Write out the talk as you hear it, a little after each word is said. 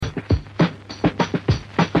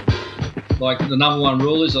Like the number one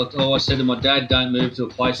rule is I always said to my dad, don't move to a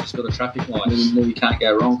place that's got a traffic light. Then you can't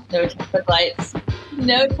go wrong. No traffic lights.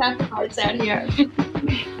 No traffic lights out here.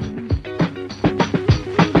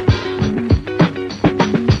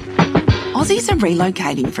 Aussies are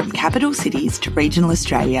relocating from capital cities to regional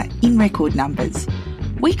Australia in record numbers.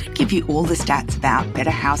 We could give you all the stats about better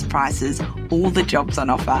house prices, all the jobs on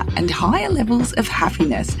offer, and higher levels of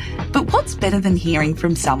happiness. But what's better than hearing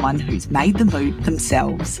from someone who's made the move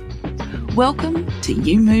themselves? Welcome to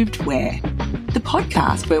You Moved Where, the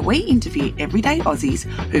podcast where we interview everyday Aussies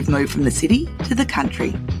who've moved from the city to the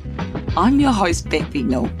country. I'm your host, Beck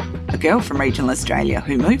Vignall, a girl from regional Australia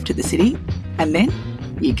who moved to the city and then,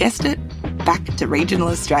 you guessed it, back to regional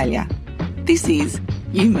Australia. This is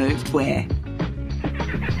You Moved Where.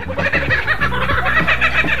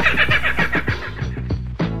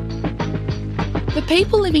 For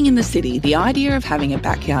people living in the city, the idea of having a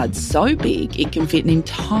backyard so big it can fit an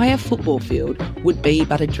entire football field would be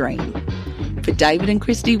but a dream. For David and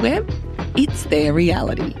Christy Webb, it's their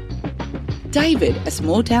reality. David, a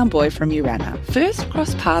small town boy from Urana, first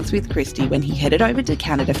crossed paths with Christy when he headed over to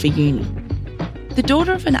Canada for uni. The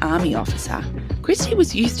daughter of an army officer, Christy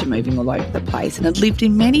was used to moving all over the place and had lived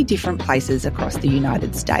in many different places across the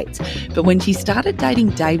United States. But when she started dating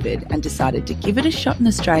David and decided to give it a shot in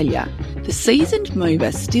Australia, the seasoned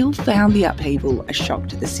mover still found the upheaval a shock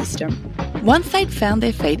to the system. Once they'd found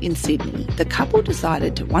their feet in Sydney, the couple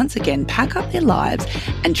decided to once again pack up their lives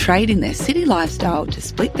and trade in their city lifestyle to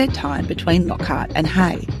split their time between Lockhart and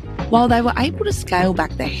Hay. While they were able to scale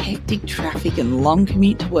back the hectic traffic and long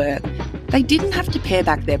commute to work, they didn't have to pare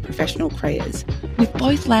back their professional careers, with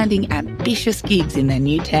both landing ambitious gigs in their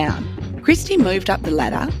new town. Christy moved up the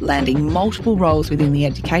ladder, landing multiple roles within the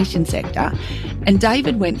education sector, and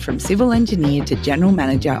David went from civil engineer to general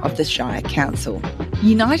manager of the Shire Council.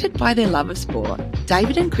 United by their love of sport,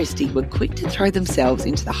 David and Christy were quick to throw themselves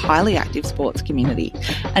into the highly active sports community,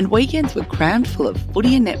 and weekends were crammed full of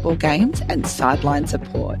footy and netball games and sideline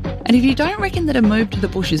support. And if you don't reckon that a move to the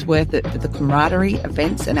bush is worth it for the camaraderie,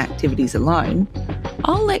 events and activities alone,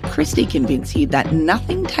 I'll let Christy convince you that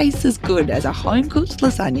nothing tastes as good as a home-cooked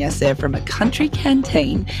lasagna served from a country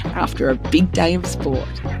canteen after a big day of sport.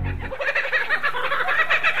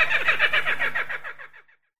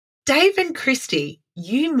 Dave and Christy,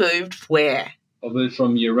 you moved where? I moved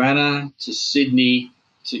from Urana to Sydney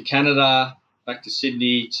to Canada, back to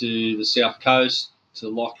Sydney to the South Coast, to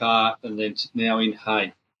Lockhart, and then now in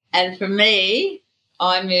Hay. And for me,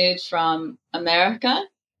 I moved from America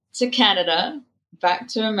to Canada, back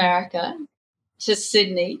to America, to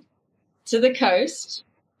Sydney, to the coast,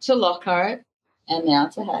 to Lockhart, and now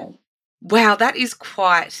to Hay. Wow, that is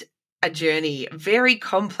quite a journey. Very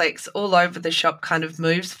complex, all over the shop kind of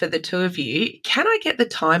moves for the two of you. Can I get the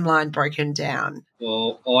timeline broken down?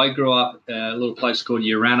 Well, I grew up at a little place called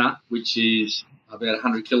Urana, which is about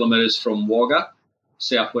 100 kilometres from Wagga,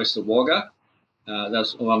 southwest of Wagga. That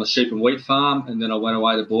was on a sheep and wheat farm, and then I went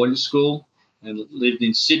away to boarding school and lived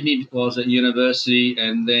in Sydney while I was at university,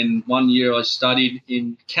 and then 1 year I studied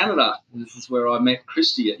in Canada. This is where I met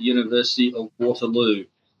Christy at University of Waterloo,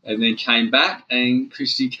 and then came back and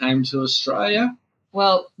Christy came to Australia.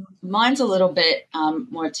 Well, mine's a little bit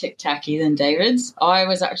more tic-tacky than David's. I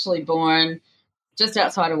was actually born just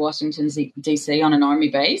outside of Washington, D.C. on an army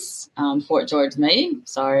base, Fort George Meade.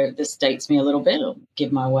 So this dates me a little bit. It'll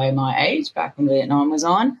give away my age back when Vietnam was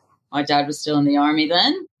on. My dad was still in the army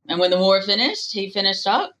then. And when the war finished, he finished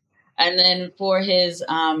up. And then for his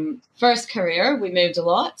first career, we moved a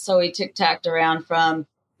lot. So we tic-tacked around from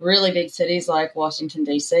really big cities like Washington,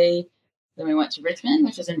 D.C. Then we went to Richmond,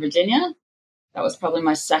 which is in Virginia. That was probably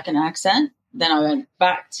my second accent. Then I went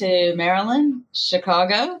back to Maryland,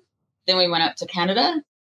 Chicago. Then we went up to Canada.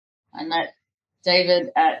 I met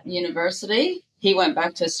David at university. He went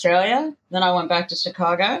back to Australia. Then I went back to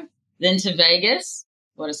Chicago. Then to Vegas.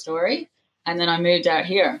 What a story. And then I moved out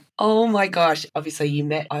here. Oh my gosh. Obviously you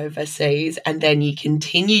met overseas and then you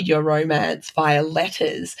continued your romance via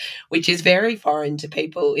letters, which is very foreign to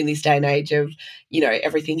people in this day and age of, you know,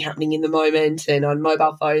 everything happening in the moment and on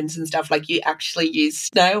mobile phones and stuff. Like, you actually use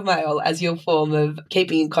snail mail as your form of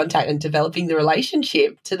keeping in contact and developing the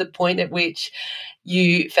relationship to the point at which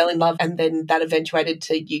you fell in love, and then that eventuated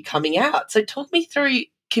to you coming out. So talk me through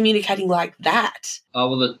communicating like that.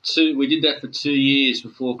 We did that for 2 years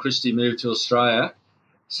before Christy moved to Australia.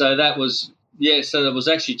 So that was, it was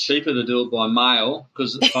actually cheaper to do it by mail,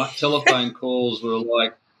 because telephone calls were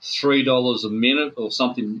like $3 a minute or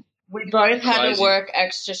something. We both had crazy. to work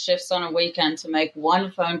extra shifts on a weekend to make one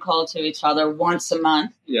phone call to each other once a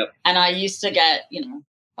month. Yep. And I used to get,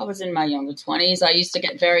 I was in my younger 20s. I used to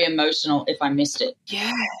get very emotional if I missed it.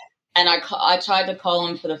 Yeah. And I tried to call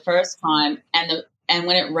him for the first time, and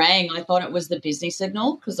when it rang, I thought it was the busy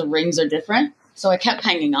signal because the rings are different. So I kept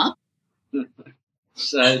hanging up.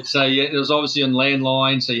 So yeah, it was obviously on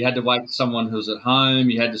landline, so you had to wait for someone who was at home.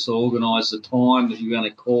 You had to sort of organise the time that you were going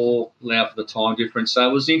to call, allow for the time difference. So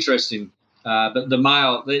it was interesting. But the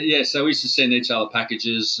mail, so we used to send each other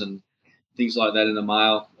packages and things like that in the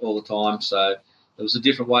mail all the time. So it was a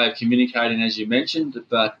different way of communicating, as you mentioned,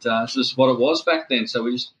 but it's just what it was back then. So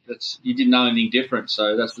you didn't know anything different,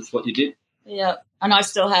 so that's just what you did. Yeah, and I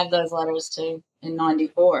still have those letters too in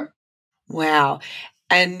 '94. Wow.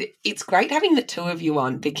 And it's great having the two of you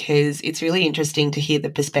on because it's really interesting to hear the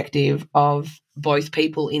perspective of both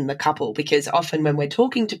people in the couple, because often when we're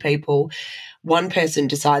talking to people, one person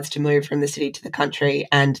decides to move from the city to the country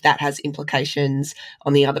and that has implications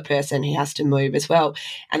on the other person who has to move as well.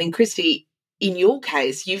 And in Christy, in your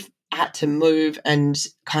case, you've had to move and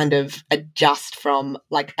kind of adjust from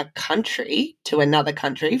like a country to another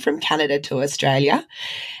country, from Canada to Australia,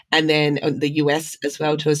 and then the US as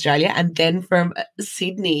well to Australia, and then from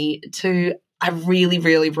Sydney to a really,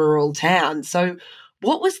 really rural town. So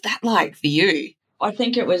what was that like for you? I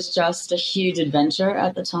think it was just a huge adventure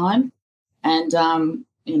at the time. And,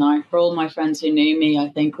 for all my friends who knew me, I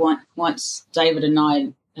think once David and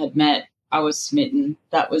I had met, I was smitten.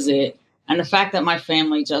 That was it. And the fact that my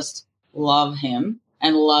family just love him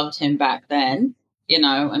and loved him back then,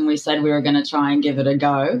 and we said we were going to try and give it a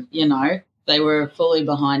go, they were fully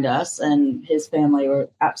behind us, and his family were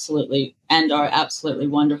absolutely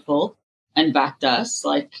wonderful and backed us.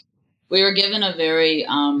 Like, we were given a very,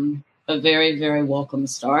 very welcome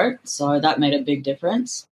start. So that made a big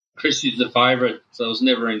difference. Christy's the favourite, so it was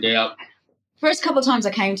never in doubt. First couple of times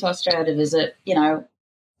I came to Australia to visit,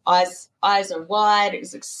 eyes are wide. It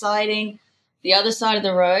was exciting. The other side of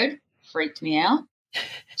the road freaked me out.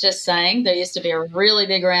 Just saying, there used to be a really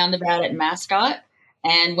big roundabout at Mascot.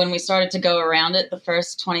 And when we started to go around it, the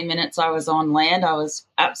first 20 minutes I was on land, I was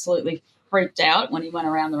absolutely freaked out when he went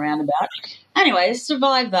around the roundabout. Anyway,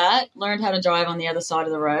 survived that, learned how to drive on the other side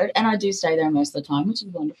of the road. And I do stay there most of the time, which is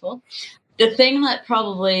wonderful. The thing that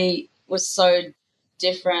probably was so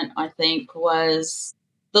different, I think, was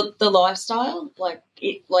the lifestyle. Like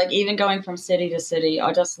even going from city to city,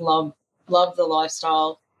 I just love the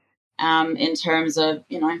lifestyle. In terms of,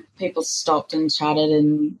 people stopped and chatted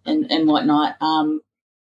and whatnot.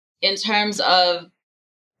 In terms of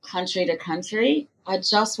country to country, I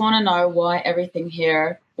just want to know why everything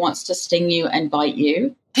here wants to sting you and bite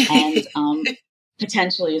you and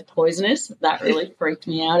potentially is poisonous. That really freaked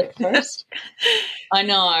me out at first. I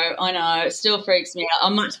know. It still freaks me out.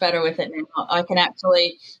 I'm much better with it now. I can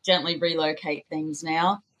actually gently relocate things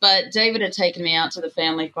now. But David had taken me out to the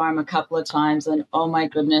family farm a couple of times, and oh my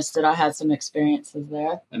goodness, did I have some experiences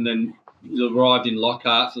there. And then you arrived in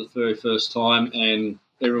Lockhart for the very first time, and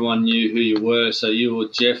everyone knew who you were. So you were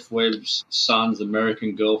Jeff Webb's son's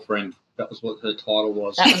American girlfriend. That was what her title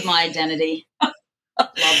was. That was my identity. Loved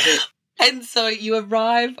it. And so you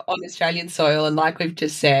arrive on Australian soil, and like we've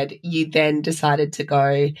just said, you then decided to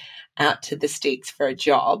go out to the sticks for a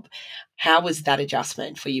job. How was that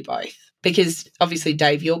adjustment for you both? Because obviously,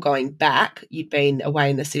 Dave, you're going back. You'd been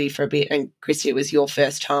away in the city for a bit, and Christy, it was your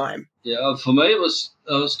first time. Yeah, for me, it was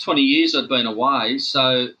 20 years I'd been away,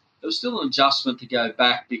 so it was still an adjustment to go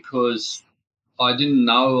back because I didn't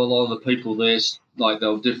know a lot of the people there. Like,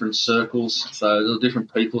 there were different circles, so there were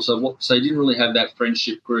different people. So you didn't really have that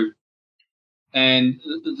friendship group. And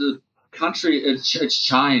the country, it's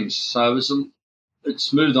changed. So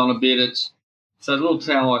it's moved on a bit. So a little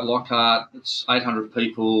town like Lockhart, it's 800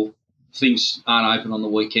 people. Things aren't open on the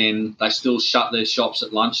weekend. They still shut their shops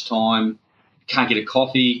at lunchtime. Can't get a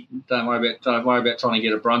coffee. Don't worry about trying to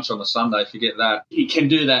get a brunch on a Sunday. Forget that. You can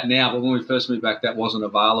do that now, but when we first moved back, that wasn't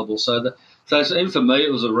available. So even for me,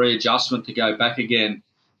 it was a readjustment to go back again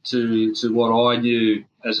to what I knew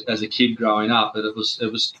as a kid growing up. But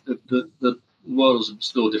the world was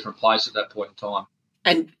still a different place at that point in time.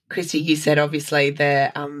 And Christy, you said obviously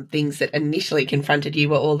the things that initially confronted you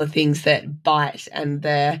were all the things that bite and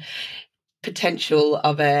the potential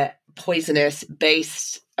of a poisonous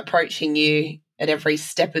beast approaching you at every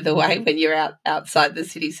step of the way when you're outside the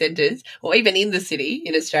city centres or even in the city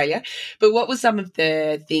in Australia. But what were some of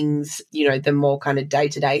the things, the more kind of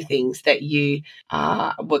day-to-day things that you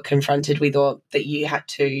were confronted with or that you had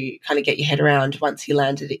to kind of get your head around once you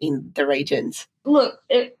landed in the regions? Look,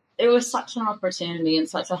 it was such an opportunity and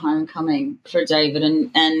such a homecoming for David,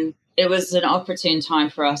 and it was an opportune time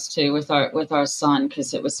for us too with our son,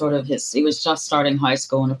 because it was sort of he was just starting high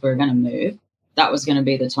school, and if we were going to move, that was going to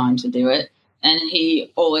be the time to do it. And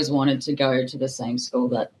he always wanted to go to the same school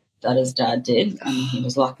that his dad did, and he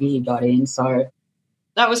was lucky he got in. So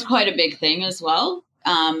that was quite a big thing as well.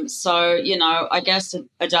 So, I guess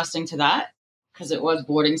adjusting to that, because it was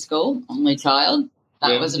boarding school, only child.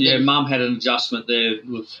 That was a big... Mum had an adjustment there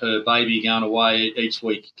with her baby going away each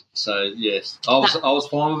week. So, yes, I was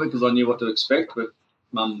fine with it because I knew what to expect, but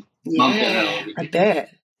Mum found out. I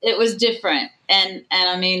bet. It was different. And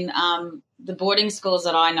I mean, the boarding schools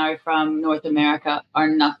that I know from North America are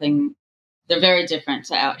nothing... They're very different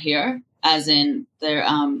to out here, as in they're,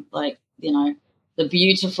 the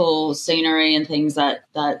beautiful scenery and things that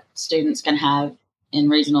students can have in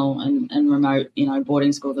regional and remote,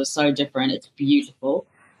 boarding schools are so different. It's beautiful.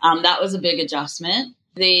 That was a big adjustment.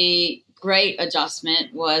 The great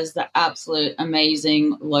adjustment was the absolute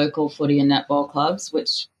amazing local footy and netball clubs,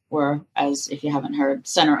 which were, as if you haven't heard,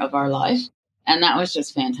 center of our life. And that was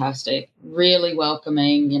just fantastic. Really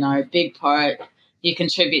welcoming, big part. You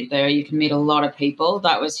contribute there. You can meet a lot of people.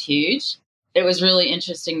 That was huge. It was really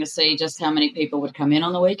interesting to see just how many people would come in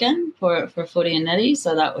on the weekend for footy and netty.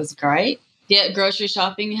 So that was great. Yeah, grocery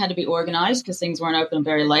shopping had to be organised because things weren't open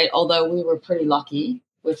very late, although we were pretty lucky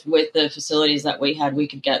with the facilities that we had. We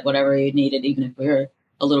could get whatever you needed, even if we were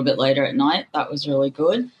a little bit later at night. That was really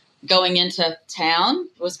good. Going into town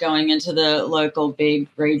was going into the local big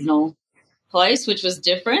regional place, which was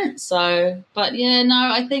different. So, but yeah, no,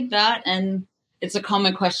 I think that, and it's a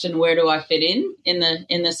common question, where do I fit in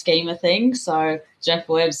the scheme of things? So Jeff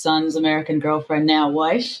Webb's son's American girlfriend, now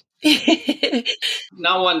wife.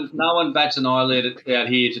 No one bats an eyelid out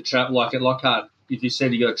here to travel. Like at Lockhart, if you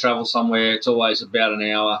said you got to travel somewhere, it's always about an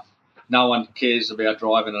hour. No one cares about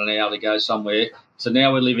driving an hour to go somewhere. So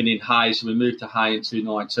now we're living in Hay. So we moved to Hay in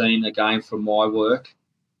 2019, again from my work.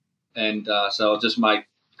 And so I'll just make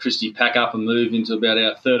Christy pack up and move into about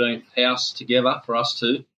our 13th house together for us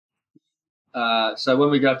two. So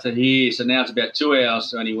when we go up to here, so now it's about 2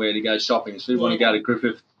 hours to anywhere to go shopping. So we want to go to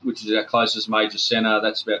Griffith, which is our closest major centre.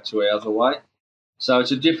 That's about 2 hours away. So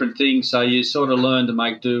it's a different thing. So you sort of learn to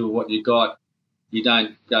make do with what you got. You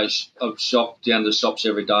don't go shop down to the shops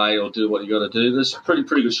every day or do what you got to do. There's pretty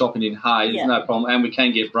good shopping in Hay. There's no problem. And we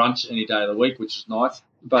can get brunch any day of the week, which is nice.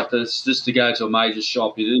 But it's just to go to a major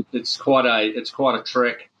shop, it's quite a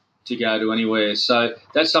trek to go to anywhere. So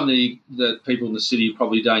that's something that people in the city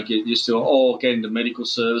probably don't get used to, or getting to medical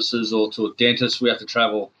services or to a dentist. We have to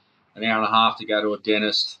travel an hour and a half to go to a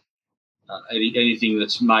dentist. Anything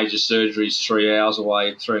that's major surgeries, 3 hours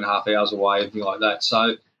away, 3.5 hours away, anything like that.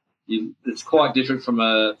 So it's quite different from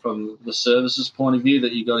the services point of view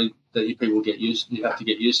that people you have to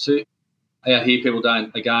get used to. Out here, people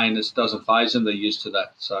don't. Again, this doesn't faze them. They're used to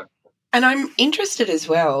that. So, and I'm interested as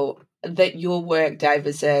well that your work, Dave,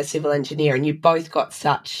 as a civil engineer, and you both got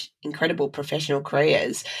such incredible professional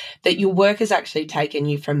careers, that your work has actually taken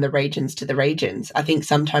you from the regions to the regions. I think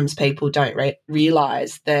sometimes people don't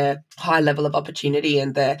realise the high level of opportunity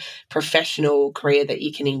and the professional career that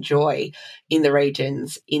you can enjoy in the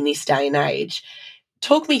regions in this day and age.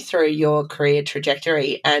 Talk me through your career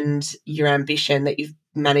trajectory and your ambition that you've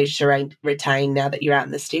managed to retain now that you're out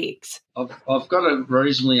in the sticks. I've got a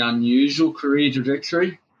reasonably unusual career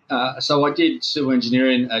trajectory. So I did civil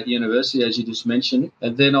engineering at university, as you just mentioned,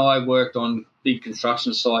 and then I worked on big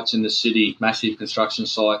construction sites in the city, massive construction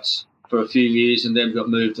sites, for a few years, and then got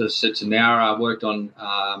moved to Nowra. I worked on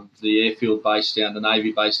the airfield base the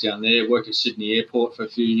Navy base down there, worked at Sydney Airport for a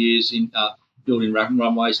few years, in building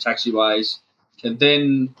runways, taxiways, and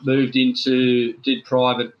then moved did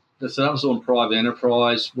private. So that was on private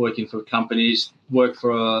enterprise, working for companies, worked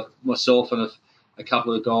for myself and a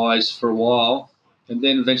couple of guys for a while, and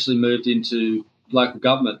then eventually moved into local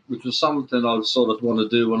government, which was something I sort of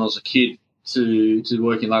wanted to do when I was a kid, to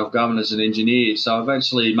work in local government as an engineer. So I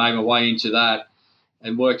eventually made my way into that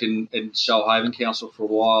and worked in Shoalhaven Council for a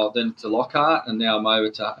while, then to Lockhart, and now I'm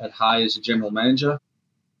over at Hay as a general manager,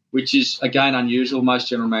 which is, again, unusual. Most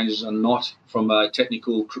general managers are not from a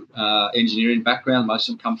technical engineering background. Most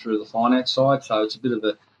of them come through the finance side, so it's a bit of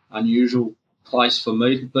an unusual place for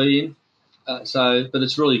me to be in. But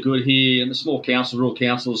it's really good here. And the small council, rural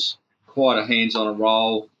council's quite a hands-on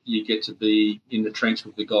role. You get to be in the trench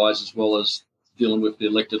with the guys as well as dealing with the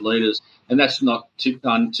elected leaders. And that's not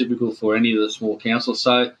untypical for any of the small councils.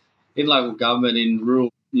 So in local government in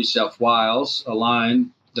rural New South Wales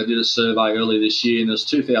alone, they did a survey earlier this year, and there's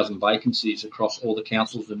 2,000 vacancies across all the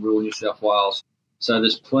councils in rural New South Wales. So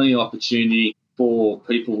there's plenty of opportunity for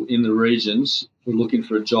people in the regions who are looking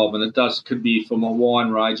for a job, and could be from a wide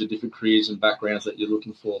range of different careers and backgrounds that you're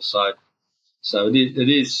looking for. So it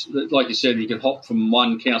is, like you said, you can hop from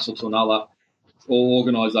one council to another or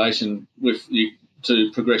organisation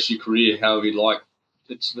to progress your career however you like.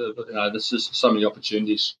 There's just so many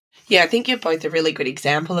opportunities. Yeah, I think you're both a really good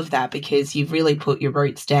example of that because you've really put your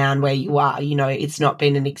roots down where you are. You know, it's not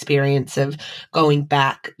been an experience of going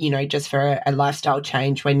back, you know, just for a lifestyle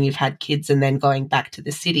change when you've had kids and then going back to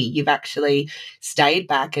the city. You've actually stayed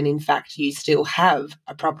back, and in fact, you still have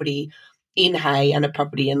a property in Hay and a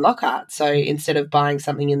property in Lockhart. So instead of buying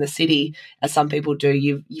something in the city, as some people do,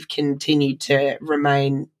 you've continued to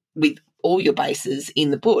remain with all your bases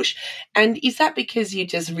in the bush. And is that because you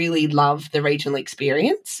just really love the regional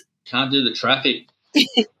experience? Can't do the traffic.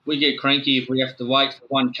 We get cranky if we have to wait for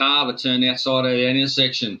one car to turn outside of the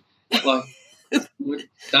intersection. Like, we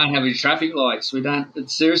don't have any traffic lights. We don't.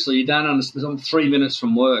 Seriously, you don't understand. I'm 3 minutes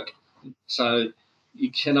from work, so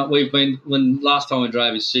you cannot. When last time we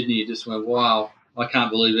drove in Sydney, you just went, "Wow, I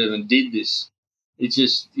can't believe I even did this." It's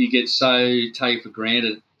just you get so taken for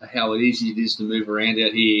granted how easy it is to move around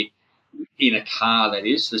out here in a car. That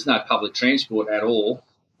is, there's no public transport at all.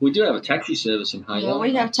 We do have a taxi service in Hay. Yeah,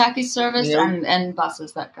 we have taxi service and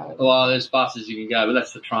buses that go. Well, there's buses you can go, but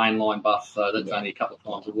that's the train line bus, so that's only a couple of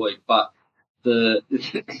times a week. But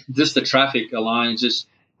just the traffic alone,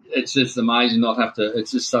 it's just amazing not have to. It's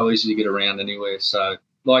just so easy to get around anywhere. So,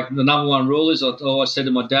 like the number one rule is, I always said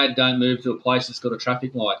to my dad, don't move to a place that's got a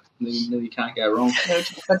traffic light. Then you can't go wrong. No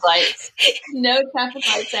traffic lights. No traffic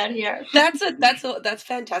lights out here. That's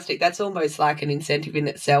fantastic. That's almost like an incentive in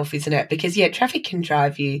itself, isn't it? Because traffic can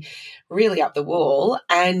drive you really up the wall,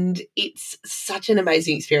 and it's such an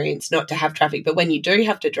amazing experience not to have traffic. But when you do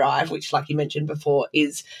have to drive, which, like you mentioned before,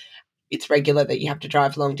 it's regular that you have to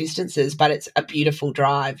drive long distances, but it's a beautiful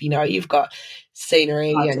drive. You know, you've got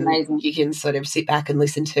scenery and amazing. You can sort of sit back and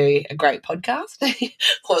listen to a great podcast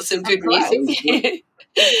or some good music.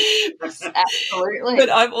 Absolutely. But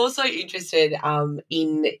I'm also interested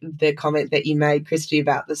in the comment that you made, Christy,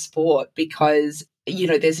 about the sport, because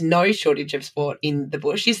there's no shortage of sport in the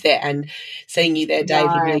bush, is there? And seeing you there, Dave,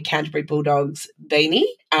 in your Canterbury Bulldogs beanie,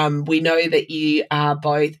 we know that you are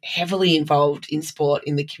both heavily involved in sport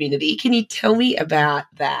in the community. Can you tell me about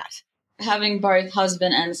that? Having both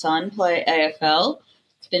husband and son play AFL,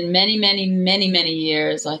 it's been many, many, many, many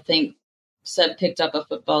years. I think Seb picked up a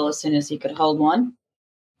football as soon as he could hold one,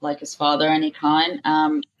 like his father, any kind.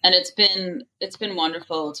 And it's been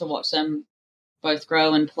wonderful to watch them both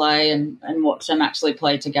grow and play and watch them actually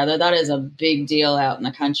play together. That is a big deal out in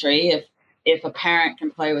the country. If a parent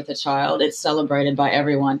can play with a child, it's celebrated by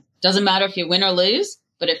everyone. Doesn't matter if you win or lose,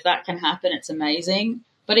 but if that can happen, it's amazing.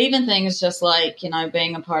 But even things just like,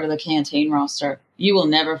 being a part of the canteen roster, you will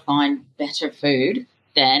never find better food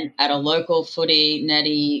than at a local footy,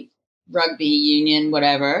 netty, rugby union,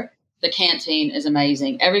 whatever. The canteen is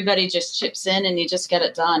amazing. Everybody just chips in and you just get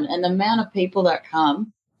it done. And the amount of people that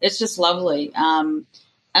come, it's just lovely. And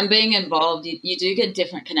being involved, you do get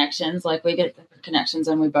different connections. Like we get different connections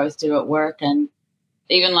and we both do at work. And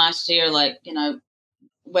even last year,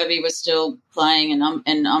 Webby was still playing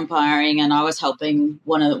and umpiring, and I was helping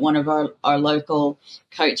one of our local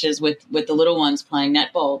coaches with the little ones playing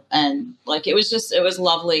netball. And it was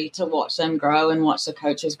lovely to watch them grow and watch the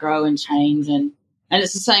coaches grow and change. And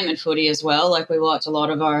it's the same in footy as well. We watch a lot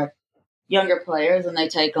of our younger players and they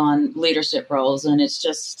take on leadership roles, and it's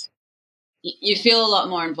just, you feel a lot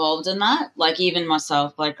more involved in that. Even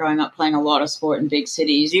myself, growing up playing a lot of sport in big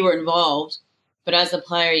cities, you were involved, but as a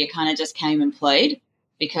player, you kind of just came and played,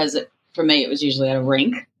 because for me, it was usually at a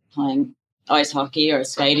rink playing ice hockey or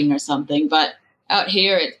skating or something. But out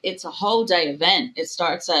here, it's a whole day event. It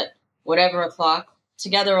starts at whatever o'clock,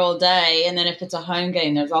 together all day. And then if it's a home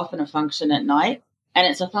game, there's often a function at night, and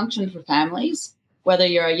it's a function for families. Whether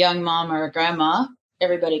you're a young mom or a grandma,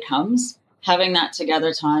 everybody comes. Having that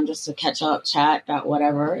together time just to catch up, chat about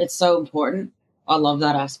whatever, it's so important. I love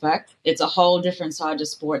that aspect. It's a whole different side to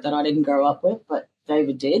sport that I didn't grow up with, but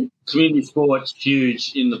David did. Community sport's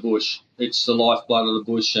huge in the bush. It's the lifeblood of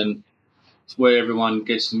the bush, and it's where everyone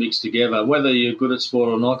gets to mix together. Whether you're good at sport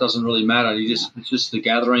or not doesn't really matter. It's just the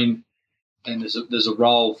gathering, and there's a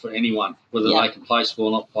role for anyone, whether they can play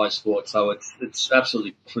sport or not play sport. So it's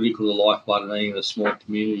absolutely critical to the lifeblood of any of the small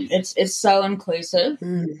communities. It's so inclusive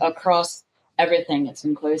across everything. It's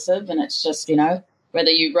inclusive, and it's just,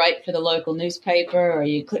 whether you write for the local newspaper or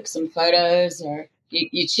you click some photos or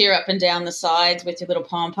you cheer up and down the sides with your little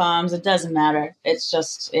pom-poms, it doesn't matter. It's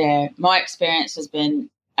just, my experience has been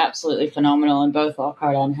absolutely phenomenal in both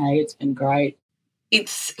Lockhart and Hay. It's been great.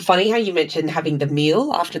 It's funny how you mentioned having the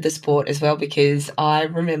meal after the sport as well, because I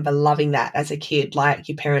remember loving that as a kid.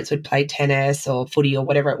 Your parents would play tennis or footy or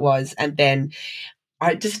whatever it was, and then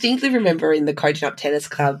I distinctly remember in the Coaching Up Tennis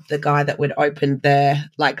Club, the guy that would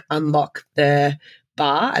unlock the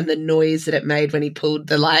bar and the noise that it made when he pulled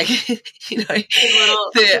the, like,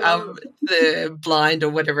 the blind or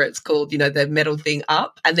whatever it's called, the metal thing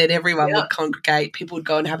up, and then everyone would congregate, people would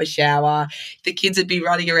go and have a shower, the kids would be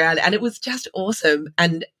running around, and it was just awesome.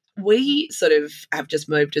 And we sort of have just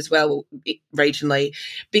moved as well regionally,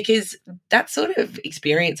 because that sort of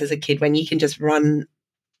experience as a kid when you can just run,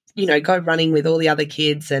 go running with all the other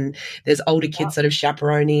kids, and there's older kids sort of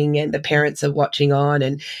chaperoning and the parents are watching on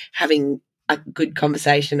and having a good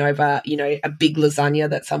conversation over, a big lasagna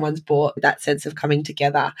that someone's bought, that sense of coming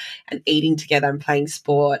together and eating together and playing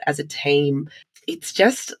sport as a team. It's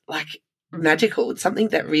just like magical. It's something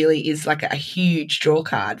that really is like a huge draw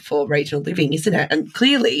card for regional living, isn't it? And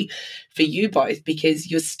clearly for you both,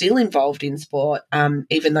 because you're still involved in sport,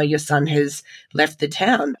 even though your son has left the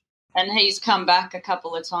town. And he's come back a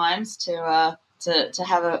couple of times to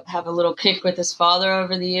have a little kick with his father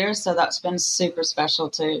over the years, so that's been super special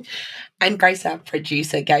too. And Grace, our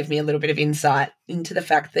producer, gave me a little bit of insight into the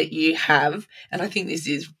fact that you have, and I think this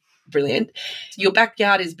is brilliant, your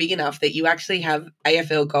backyard is big enough that you actually have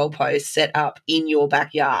AFL goalposts set up in your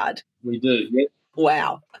backyard. We do, yeah.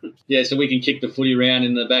 Wow. Yeah, so we can kick the footy around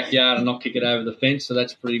in the backyard and not kick it over the fence, so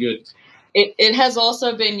that's pretty good. It has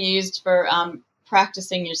also been used for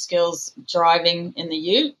practicing your skills driving in the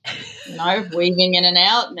ute, weaving in and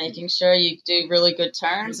out, making sure you do really good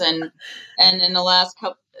turns. And in the last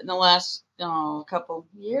 2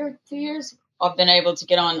 years, I've been able to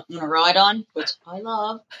get on a ride-on, which I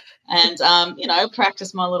love, and,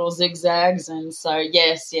 practice my little zigzags. And so,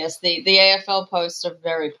 yes, the AFL posts are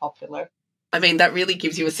very popular. I mean, that really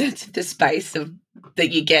gives you a sense of the space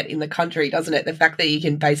that you get in the country, doesn't it? The fact that you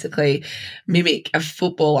can basically mimic a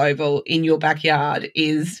football oval in your backyard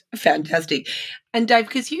is fantastic. And Dave,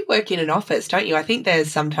 because you work in an office, don't you? I think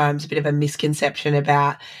there's sometimes a bit of a misconception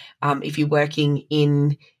about if you're working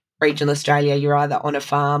in regional Australia, you're either on a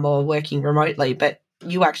farm or working remotely, but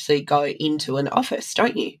you actually go into an office,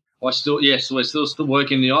 don't you? We're still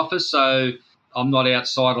work in the office, so I'm not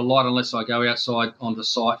outside a lot unless I go outside on the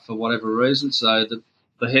site for whatever reason. So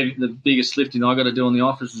the biggest lifting I got to do in the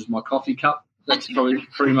office is my coffee cup. That's probably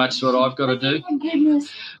pretty much what I've got to do. Oh, goodness.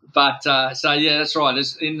 But that's right.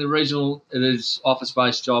 It's in the regional, it is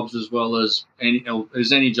office-based jobs as well as any job.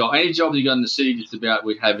 Any job you got in the city, just about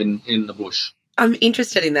we have in the bush. I'm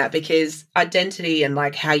interested in that because identity and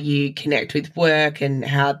like how you connect with work and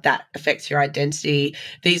how that affects your identity,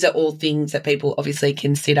 these are all things that people obviously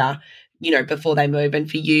consider, before they move. And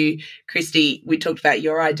for you, Christy, we talked about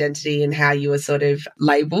your identity and how you were sort of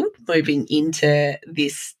labelled moving into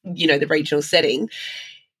this, the regional setting.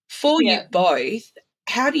 For you both,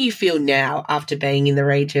 how do you feel now after being in the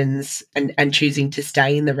regions and choosing to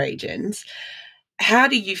stay in the regions? How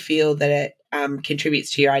do you feel that it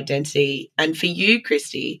contributes to your identity? And for you,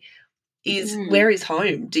 Christy, where is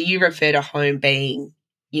home? Do you refer to home being,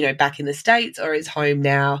 back in the States, or is home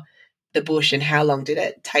now the bush? And how long did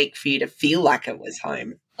it take for you to feel like it was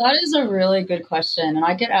home? That is a really good question, and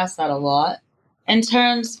I get asked that a lot.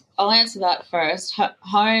 I'll answer that first.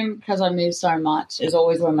 Home, because I move so much, is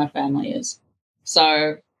always where my family is.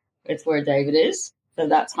 So it's where David is, so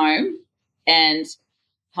that's home. And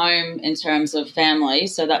home in terms of family,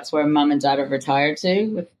 so that's where mum and dad have retired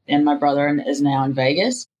to, and my brother is now in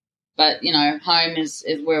Vegas. But, home is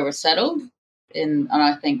where we're settled, and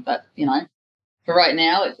I think that, for right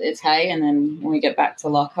now it's Hay, and then when we get back to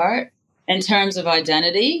Lockhart. In terms of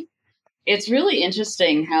identity, it's really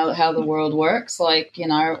interesting how the world works. Like,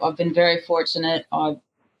 I've been very fortunate. I've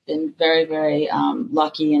been very, very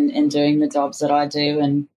lucky in doing the jobs that I do,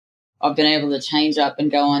 and I've been able to change up and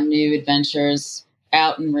go on new adventures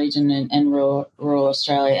out in region and rural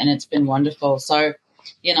Australia, and it's been wonderful. So,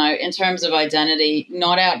 in terms of identity,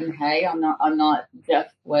 not out in Hay. I'm not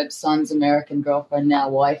Jeff Webb's son's American girlfriend, now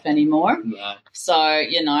wife, anymore. No. So,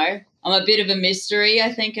 I'm a bit of a mystery,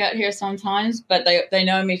 I think, out here sometimes, but they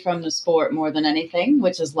know me from the sport more than anything,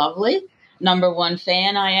 which is lovely. Number one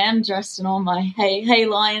fan I am, dressed in all my Hay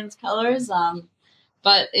Lions colors.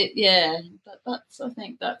 But I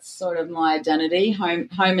think that's sort of my identity.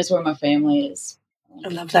 Home is where my family is. I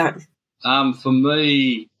love that. For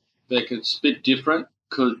me, Beck, it's a bit different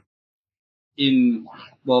because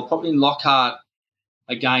probably in Lockhart,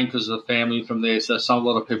 again, because of the family from there, so a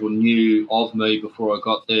lot of people knew of me before I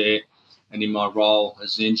got there, and in my role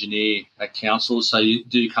as an engineer at council, so you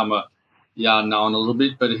do you are known a little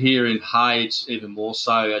bit. But here in Hay, it's even more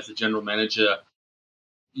so. As the general manager,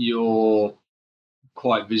 you're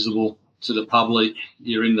quite visible to the public.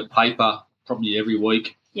 You're in the paper probably every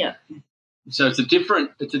week. Yeah. So it's a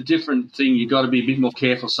different thing. You've got to be a bit more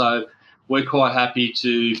careful. So we're quite happy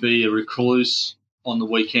to be a recluse on the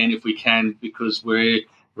weekend if we can, because we're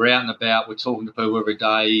out and about. We're talking to people every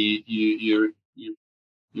day.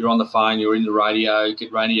 You're on the phone. You're in the radio.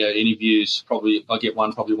 Get radio interviews. Probably I get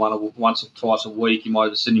one once or twice a week. You might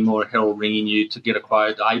have Sydney Morning Herald ringing you to get a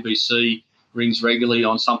quote. The ABC rings regularly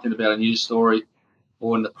on something about a news story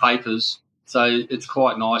or in the papers. So it's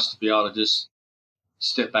quite nice to be able to just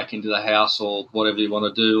step back into the house or whatever you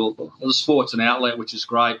want to do. Or the sport's an outlet, which is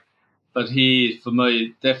great. But here, for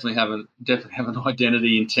me, definitely have an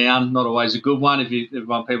identity in town. Not always a good one. If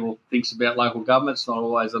people thinks about local government, it's not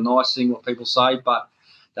always a nice thing what people say. But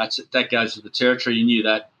that goes with the territory. You knew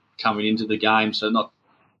that coming into the game, so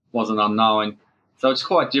wasn't unknown. So it's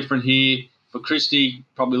quite different here. For Christy,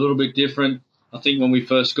 probably a little bit different. I think when we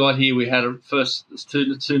first got here, we had it was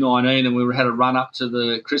 2019, and we had a run up to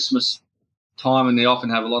the Christmas time, and they often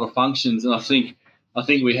have a lot of functions. And I think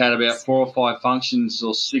we had about 4 or 5 functions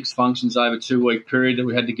or 6 functions over a 2-week period that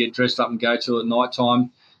we had to get dressed up and go to at night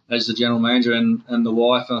time as the general manager and the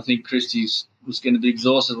wife. And I think Christy's was going to be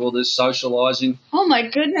exhausted with all this socialising. Oh, my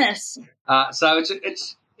goodness. So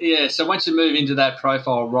so once you move into that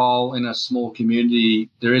profile role in a small community,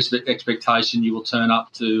 there is the expectation you will turn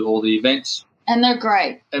up to all the events. And they're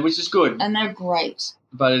great. Which is good. And they're great.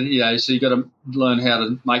 But, so you've got to learn how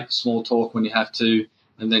to make small talk when you have to,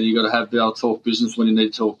 and then you've got to be able to talk business when you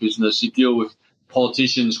need to talk business. You deal with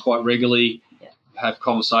politicians quite regularly, have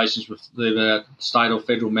conversations with either state or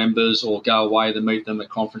federal members, or go away to meet them at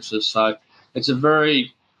conferences. So it's a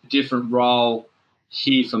very different role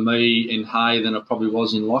here for me in Hay than it probably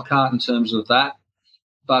was in Lockhart in terms of that.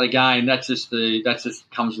 But again, that just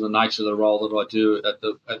comes with the nature of the role that I do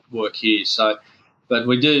at work here. So, but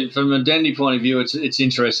we do, from an identity point of view, it's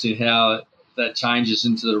interesting how that changes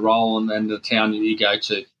into the role and the town that you go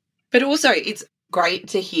to. But also, it's great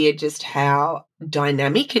to hear just how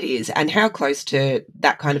dynamic it is and how close to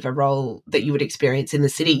that kind of a role that you would experience in the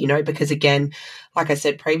city, because again, like I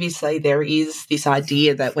said previously, there is this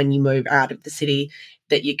idea that when you move out of the city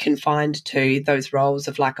that you're confined to those roles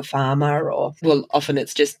of like a farmer, or, well, often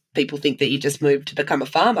it's just people think that you just moved to become a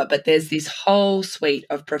farmer, but there's this whole suite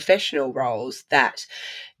of professional roles that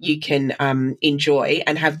you can enjoy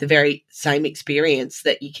and have the very same experience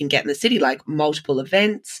that you can get in the city, like multiple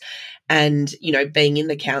events. And, being in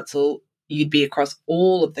the council, you'd be across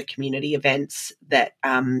all of the community events that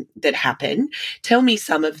that happen. Tell me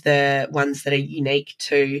some of the ones that are unique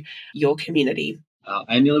to your community.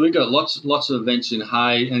 Annually, we've got lots of events in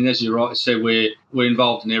Hay, and as you rightly said, we're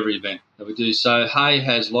involved in every event that we do. So Hay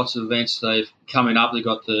has lots of events. They've coming up. They've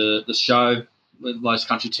got the show. Most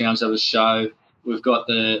country towns have a show. We've got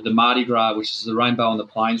the Mardi Gras, which is the Rainbow on the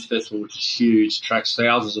Plains Festival, which is huge. Attracts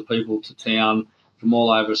thousands of people to town from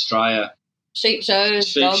all over Australia. Sheep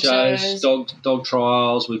shows, dog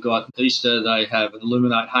trials. We've got Easter. They have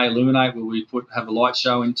Hay Illuminate, where we have a light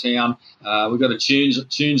show in town. We've got a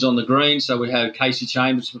tunes on the green, so we have Casey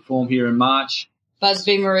Chambers perform here in March.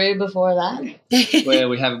 Busby Maru before that, where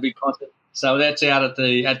we have a big concert. So that's out at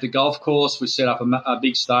the golf course. We set up a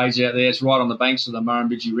big stage out there. It's right on the banks of the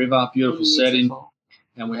Murrumbidgee River. Beautiful setting.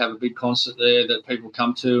 And we have a big concert there that people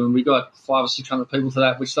come to, and we got 500 or 600 people to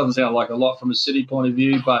that, which doesn't sound like a lot from a city point of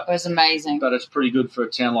view, but it was amazing. But it's pretty good for a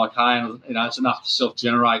town like Hay, and it's enough to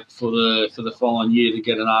self-generate for the following year to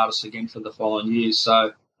get an artist again for the following year.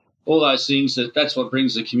 So all those things that's what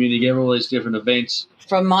brings the community together. All these different events.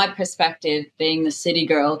 From my perspective, being the city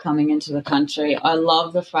girl coming into the country, I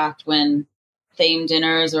love the fact when theme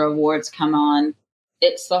dinners or awards come on,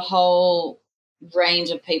 it's the whole range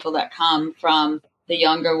of people that come, from the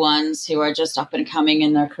younger ones who are just up and coming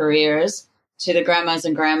in their careers to the grandmas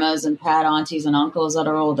and proud aunties and uncles that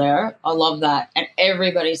are all there. I love that. And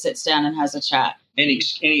everybody sits down and has a chat. Any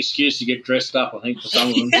excuse to get dressed up, I think, for some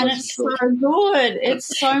of them. And it's so good.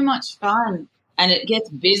 It's so much fun. And it gets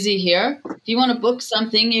busy here. If you want to book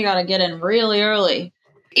something, you got to get in really early.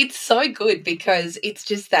 It's so good because it's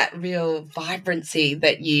just that real vibrancy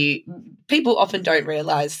that people often don't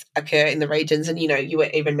realise occur in the regions. And, you were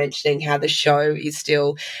even mentioning how the show is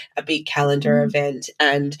still a big calendar event.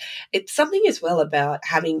 And it's something as well about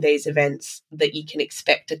having these events that you can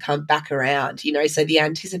expect to come back around, so the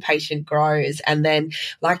anticipation grows. And then,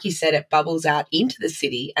 like you said, it bubbles out into the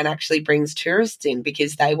city and actually brings tourists in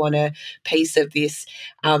because they want a piece of this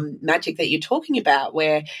magic that you're talking about,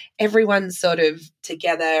 where everyone's sort of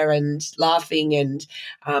together and laughing and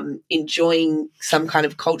enjoying some kind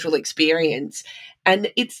of cultural experience.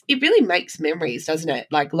 And it really makes memories, doesn't it?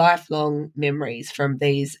 Like lifelong memories from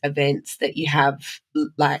these events that you have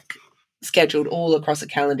like scheduled all across a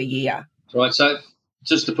calendar year. Right. So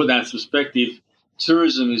just to put that in perspective,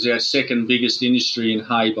 tourism is our second biggest industry in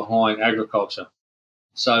Hay behind agriculture.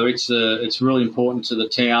 So it's really important to the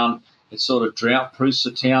town. It sort of drought-proofs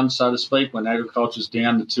the town, so to speak. When agriculture's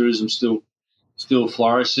down, the tourism still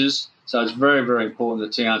flourishes. So it's very, very important to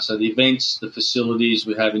the town. So the events, the facilities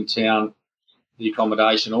we have in town, the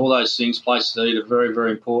accommodation, all those things, places to eat are very,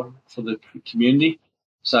 very important for the community.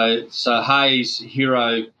 So Hayes'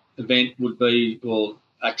 hero event would be, well,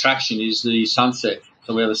 attraction is the sunset.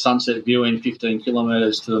 So we have a sunset viewing 15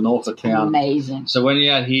 kilometres to the north of town. Amazing. So when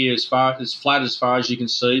you're out here, as flat as far as you can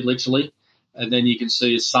see, literally, and then you can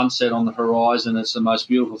see a sunset on the horizon. It's the most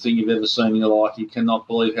beautiful thing you've ever seen in your life. You cannot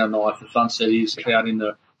believe how nice the sunset is out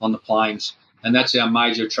on the plains, and that's our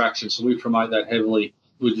major attraction. So we promote that heavily.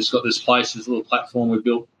 We've just got this place, this little platform we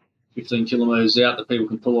built 15 kilometres out that people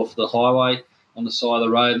can pull off the highway on the side of the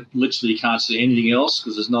road. Literally, you can't see anything else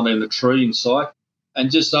because there's not even a tree in sight. And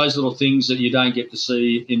just those little things that you don't get to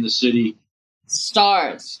see in the city.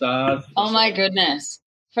 Stars. Oh, my Stars. goodness.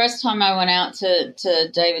 First time I went out to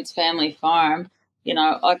David's family farm,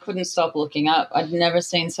 I couldn't stop looking up. I'd never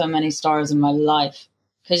seen so many stars in my life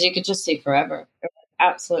because you could just see forever. It was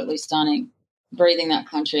absolutely stunning. Breathing that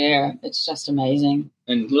country air, it's just amazing.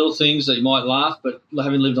 And little things that you might laugh, but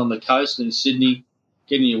having lived on the coast in Sydney,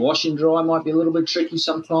 getting your washing dry might be a little bit tricky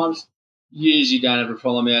sometimes. You usually don't have a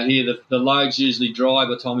problem out here. The load's usually dry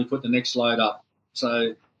by the time we put the next load up.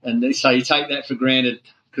 So you take that for granted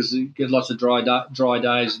because you get lots of dry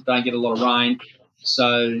days, don't get a lot of rain.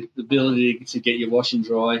 So the ability to get your washing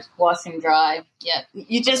dry. Washing dry, yeah.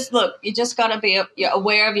 You just got to be you're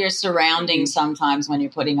aware of your surroundings sometimes when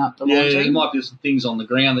you're putting up the laundry. Yeah, there might be some things on the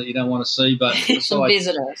ground that you don't want to see, but some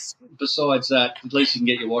visitors. Besides that, at least you can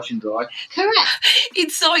get your washing dry. Correct.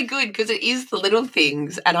 It's so good because it is the little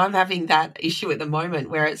things, and I'm having that issue at the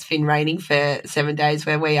moment where it's been raining for 7 days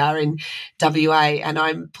where we are in WA, and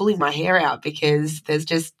I'm pulling my hair out because there's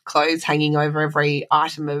just clothes hanging over every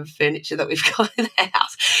item of furniture that we've got in the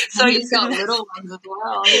house. So you've got little ones as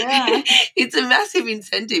well, yeah. It's a massive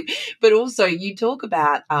incentive. But also you talk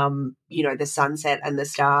about, the sunset and the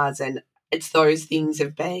stars, and it's those things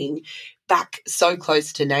of being back so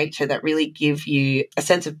close to nature that really give you a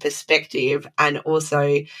sense of perspective and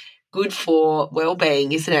also good for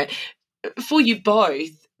well-being, isn't it? For you both,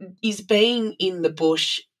 is being in the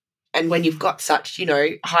bush, and when you've got such,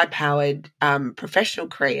 high-powered professional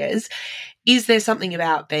careers, is there something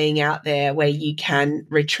about being out there where you can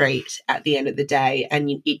retreat at the end of the day and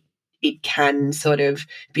it can sort of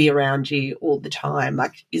be around you all the time?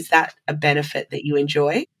 Like, is that a benefit that you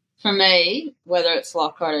enjoy? For me, whether it's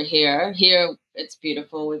Lockhart or here it's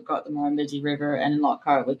beautiful. We've got the Murrumbidgee River, and in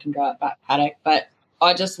Lockhart we can go out back paddock. But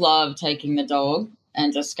I just love taking the dog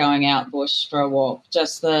and just going out bush for a walk.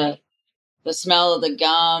 Just the smell of the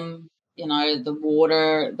gum, the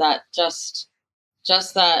water, that just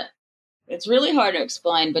that. It's really hard to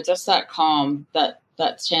explain, but just that calm, that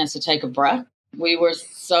chance to take a breath. We were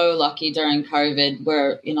so lucky during COVID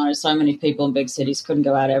where, so many people in big cities couldn't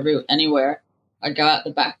go out anywhere. I'd go out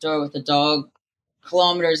the back door with the dog,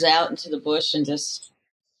 kilometres out into the bush, and just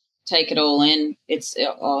take it all in.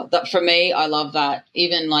 That for me, I love that.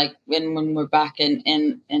 Even like when we're back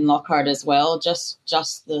in Lockhart as well, just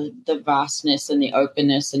the vastness and the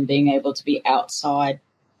openness and being able to be outside.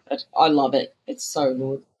 I love it. It's so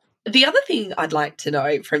good. The other thing I'd like to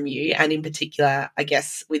know from you, and in particular, I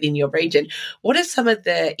guess, within your region, what are some of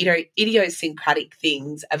the, idiosyncratic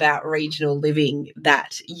things about regional living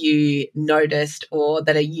that you noticed or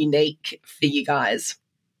that are unique for you guys?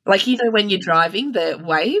 Like, when you're driving,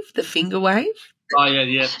 the finger wave? Oh,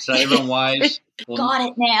 yeah. So everyone waves. Got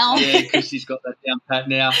it now. Yeah, Christy's got that down pat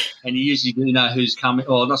now. And you usually do know who's coming.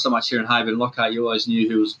 Well, not so much here in Hay, but in Lockhart, you always knew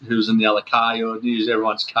who was in the other car. You knew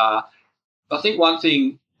everyone's car. I think one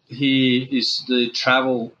thing here is the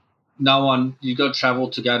travel. You got to travel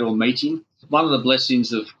to go to a meeting. One of the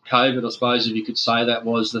blessings of COVID, I suppose, if you could say that,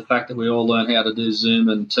 was the fact that we all learned how to do Zoom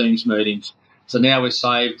and Teams meetings. So now we've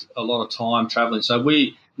saved a lot of time travelling. So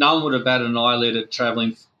no one would have batted an eyelid at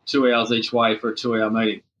travelling 2 hours each way for a 2-hour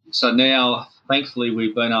meeting. So now, thankfully,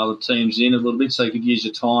 we've been able to Teams in a little bit so you could use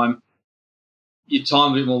your time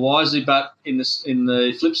a bit more wisely. But in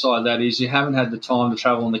the flip side of that is you haven't had the time to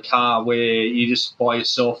travel in the car where you're just by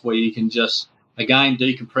yourself, where you can just, again,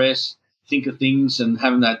 decompress, think of things and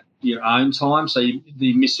having that your own time. So you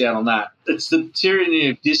miss out on that. It's the tyranny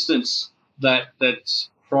of distance that's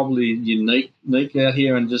probably unique out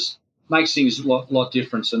here and just makes things a lot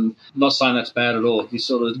different. And I'm not saying that's bad at all. You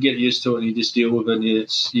sort of get used to it and you just deal with it and you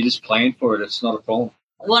just plan for it. It's not a problem.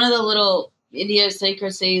 One of the little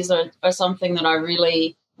idiosyncrasies or something that I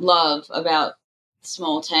really love about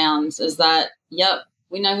small towns is that,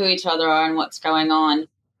 we know who each other are and what's going on,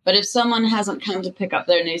 But if someone hasn't come to pick up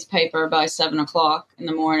their newspaper by 7 o'clock in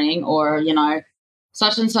the morning, or,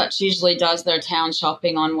 such and such usually does their town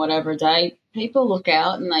shopping on whatever day, people look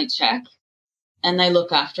out and they check and they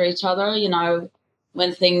look after each other.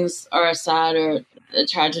 When things are sad or a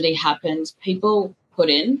tragedy happens, people put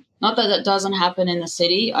in. Not that that doesn't happen in the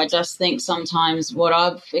city. I just think sometimes what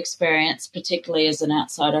I've experienced, particularly as an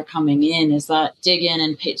outsider coming in, is that dig in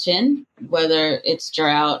and pitch in, whether it's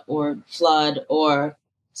drought or flood or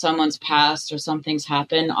someone's passed or something's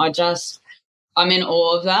happened. I'm in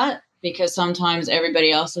awe of that, because sometimes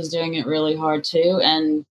everybody else is doing it really hard too.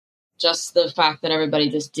 And just the fact that everybody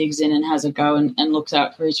just digs in and has a go and looks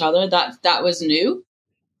out for each other, that was new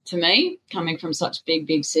to me, coming from such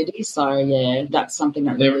big cities. So, yeah, that's something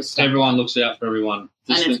that really stuck. Everyone looks out for everyone.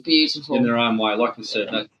 And it's beautiful. In their own way. Like I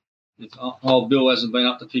said, if old Bill hasn't been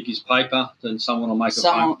up to pick his paper, then someone will make a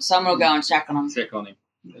phone. Someone will go and check on him. Check on him.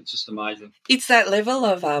 It's just amazing. It's that level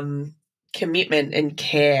of commitment and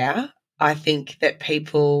care, I think, that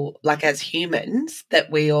people, like as humans, that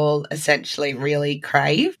we all essentially really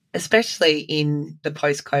crave, especially in the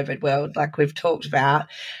post-COVID world, like we've talked about.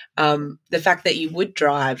 The fact that you would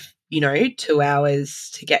drive, 2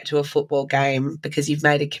 hours to get to a football game because you've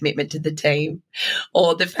made a commitment to the team,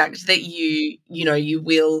 or the fact that you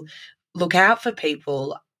will look out for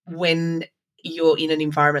people when you're in an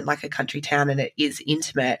environment like a country town and it is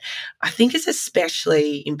intimate. I think it's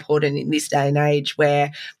especially important in this day and age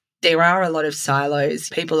where there are a lot of silos.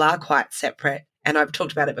 People are quite separate. And I've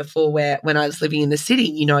talked about it before, where when I was living in the city,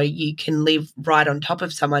 you can live right on top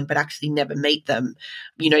of someone but actually never meet them,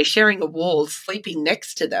 sharing a wall, sleeping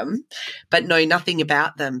next to them, but know nothing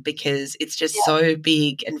about them because it's just so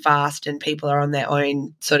big and vast and people are on their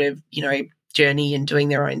own sort of, journey and doing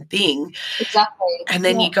their own thing. Exactly. And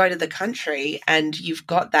then you go to the country and you've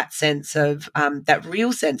got that sense of, that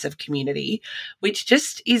real sense of community, which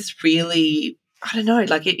just is really, I don't know,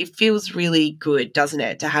 like it feels really good, doesn't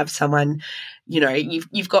it, to have someone,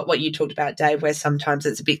 you've got what you talked about, Dave, where sometimes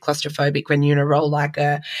it's a bit claustrophobic when you're in a role like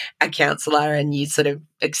a counsellor and you're sort of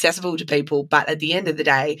accessible to people. But at the end of the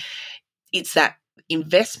day, it's that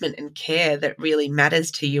investment and care that really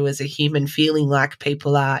matters to you as a human, feeling like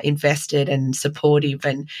people are invested and supportive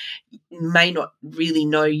and may not really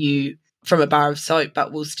know you from a bar of soap,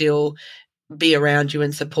 but will still be around you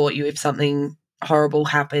and support you if something horrible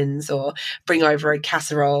happens, or bring over a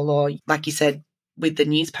casserole, or like you said with the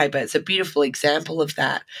newspaper. It's a beautiful example of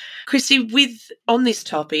that. Christy, on this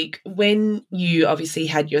topic, when you obviously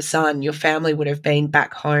had your son, your family would have been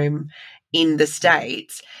back home in the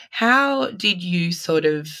States. How did you sort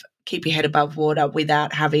of keep your head above water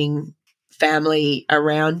without having family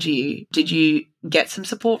around you? Did you get some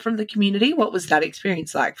support from the community? What was that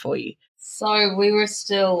experience like for you? So we were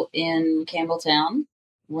still in Campbelltown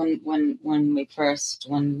when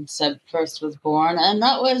Seb first was born, and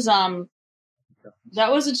that was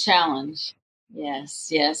a challenge. Yes.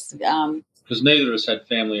 Because neither of us had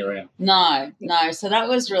family around. No. So that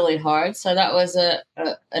was really hard. So that was an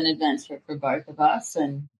adventure for both of us,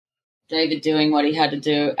 and David doing what he had to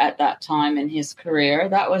do at that time in his career.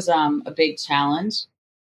 That was a big challenge.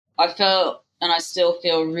 I felt, and I still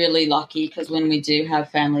feel, really lucky because when we do have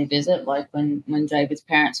family visit, like when David's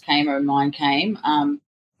parents came or mine came,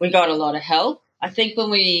 we got a lot of help. I think when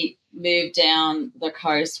we moved down the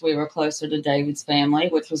coast, we were closer to David's family,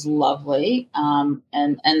 which was lovely, and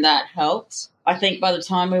that helped. I think by the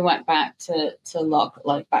time we went back to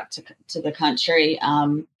the country,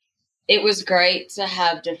 it was great to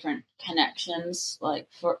have different connections, like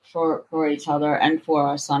for each other and for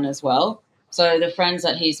our son as well. So the friends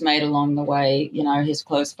that he's made along the way, his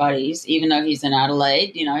close buddies, even though he's in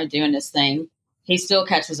Adelaide, doing his thing, he still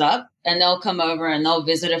catches up and they'll come over and they'll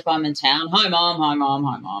visit if I'm in town. Hi,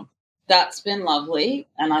 Mom. That's been lovely.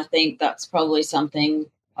 And I think that's probably something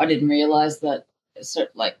I didn't realize that,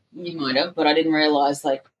 like you might have, but I didn't realize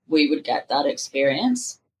like we would get that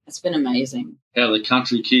experience. It's been amazing. How the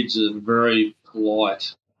country kids are very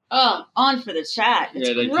polite. Oh, on for the chat.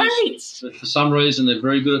 It's great. For some reason, they're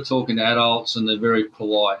very good at talking to adults and they're very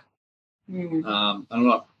polite. I'm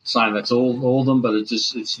not saying that's all of them, but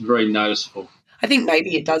it's very noticeable. I think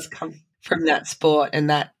maybe it does come from that sport and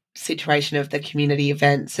that situation of the community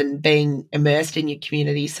events and being immersed in your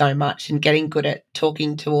community so much and getting good at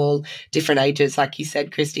talking to all different ages, like you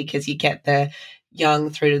said, Christy, because you get the young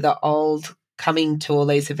through to the old coming to all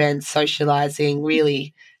these events, socialising,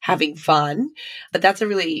 really having fun. But that's a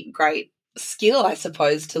really great skill, I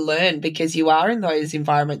suppose, to learn because you are in those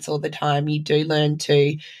environments all the time. You do learn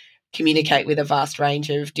to communicate with a vast range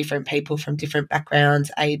of different people from different backgrounds,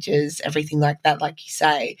 ages, everything like that, like you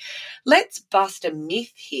say. Let's bust a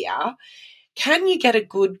myth here. Can you get a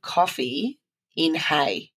good coffee in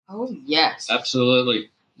Hay? Oh, yes. Absolutely.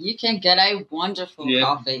 You can get a wonderful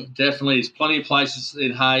coffee. Definitely. There's plenty of places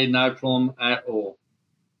in Hay, no problem at all.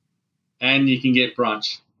 And you can get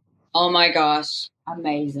brunch. Oh, my gosh.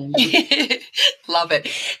 Amazing. Love it.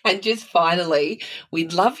 And just finally,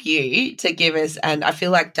 we'd love you to give us, and I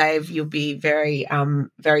feel like, Dave, you'll be very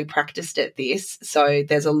practiced at this, so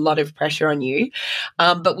there's a lot of pressure on you,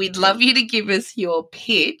 but we'd love you to give us your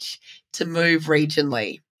pitch to move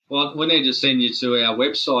regionally. Well, we need to send you to our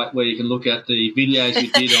website where you can look at the videos we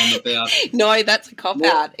did on about... No, that's a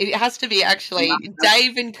cop-out. It has to be actually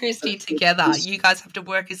Dave and Christy together. You guys have to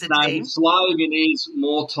work as a team. The slogan is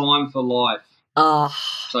more time for life. Oh.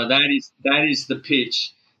 So that is the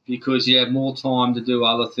pitch, because you have more time to do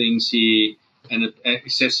other things here and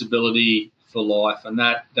accessibility for life, and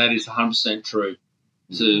that is 100% true.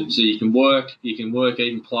 So you can work,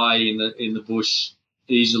 even play in the bush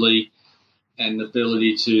easily, and the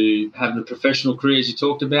ability to have the professional careers you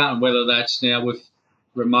talked about, and whether that's now with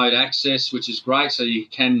remote access, which is great. So you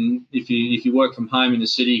can, if you work from home in the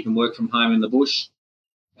city, you can work from home in the bush,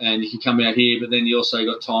 and you can come out here. But then you also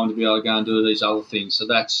got time to be able to go and do these other things. So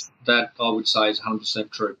that I would say is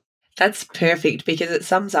 100% true. That's perfect, because it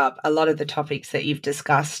sums up a lot of the topics that you've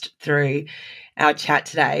discussed through our chat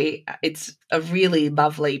today. It's a really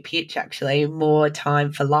lovely pitch, actually. More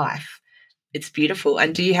time for life. It's beautiful.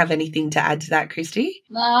 And do you have anything to add to that, Christy?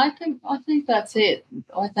 No, I think that's it.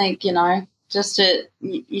 I think, just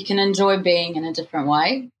you can enjoy being in a different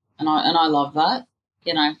way, and I love that.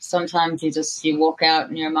 Sometimes you walk out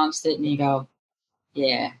and you're amongst it and you go,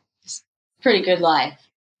 yeah, it's pretty good life.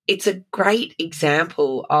 It's a great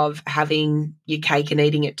example of having your cake and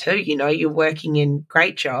eating it too. You're working in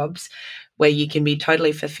great jobs where you can be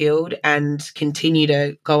totally fulfilled and continue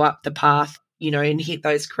to go up the path, and hit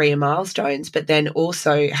those career milestones, but then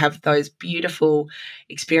also have those beautiful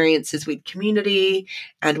experiences with community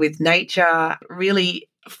and with nature, really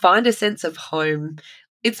find a sense of home.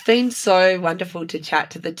 It's been so wonderful to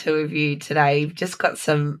chat to the two of you today. You've just got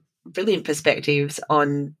some brilliant perspectives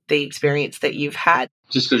on the experience that you've had.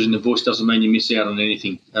 Just because you're in the bush doesn't mean you miss out on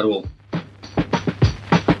anything at all.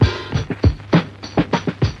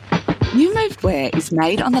 New Moved Where is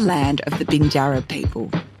made on the land of the Binjara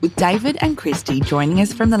people, with David and Christy joining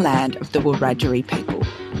us from the land of the Wiradjuri people.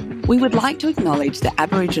 We would like to acknowledge the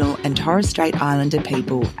Aboriginal and Torres Strait Islander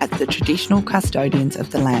people as the traditional custodians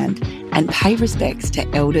of the land and pay respects to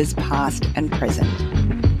elders past and present.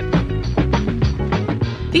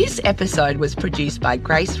 This episode was produced by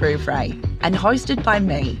Grace Rouvray and hosted by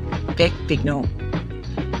me, Beck Bignell.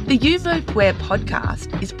 The You Moved Where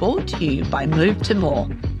podcast is brought to you by Move to More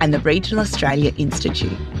and the Regional Australia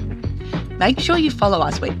Institute. Make sure you follow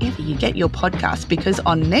us wherever you get your podcast, because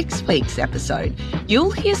on next week's episode,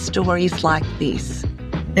 you'll hear stories like this.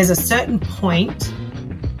 There's a certain point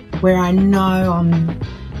where I know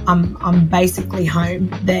I'm basically home.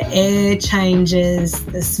 The air changes,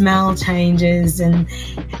 the smell changes, and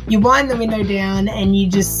you wind the window down and you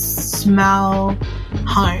just smell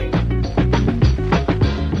home.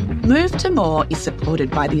 Move to More is supported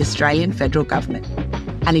by the Australian Federal Government.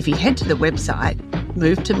 And if you head to the website,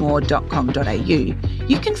 movetomore.com.au,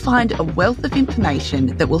 you can find a wealth of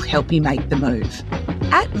information that will help you make the move.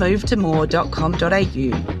 At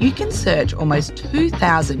movetomore.com.au, you can search almost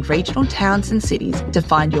 2,000 regional towns and cities to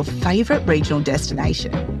find your favourite regional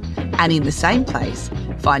destination. And in the same place,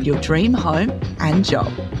 find your dream home and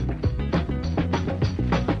job.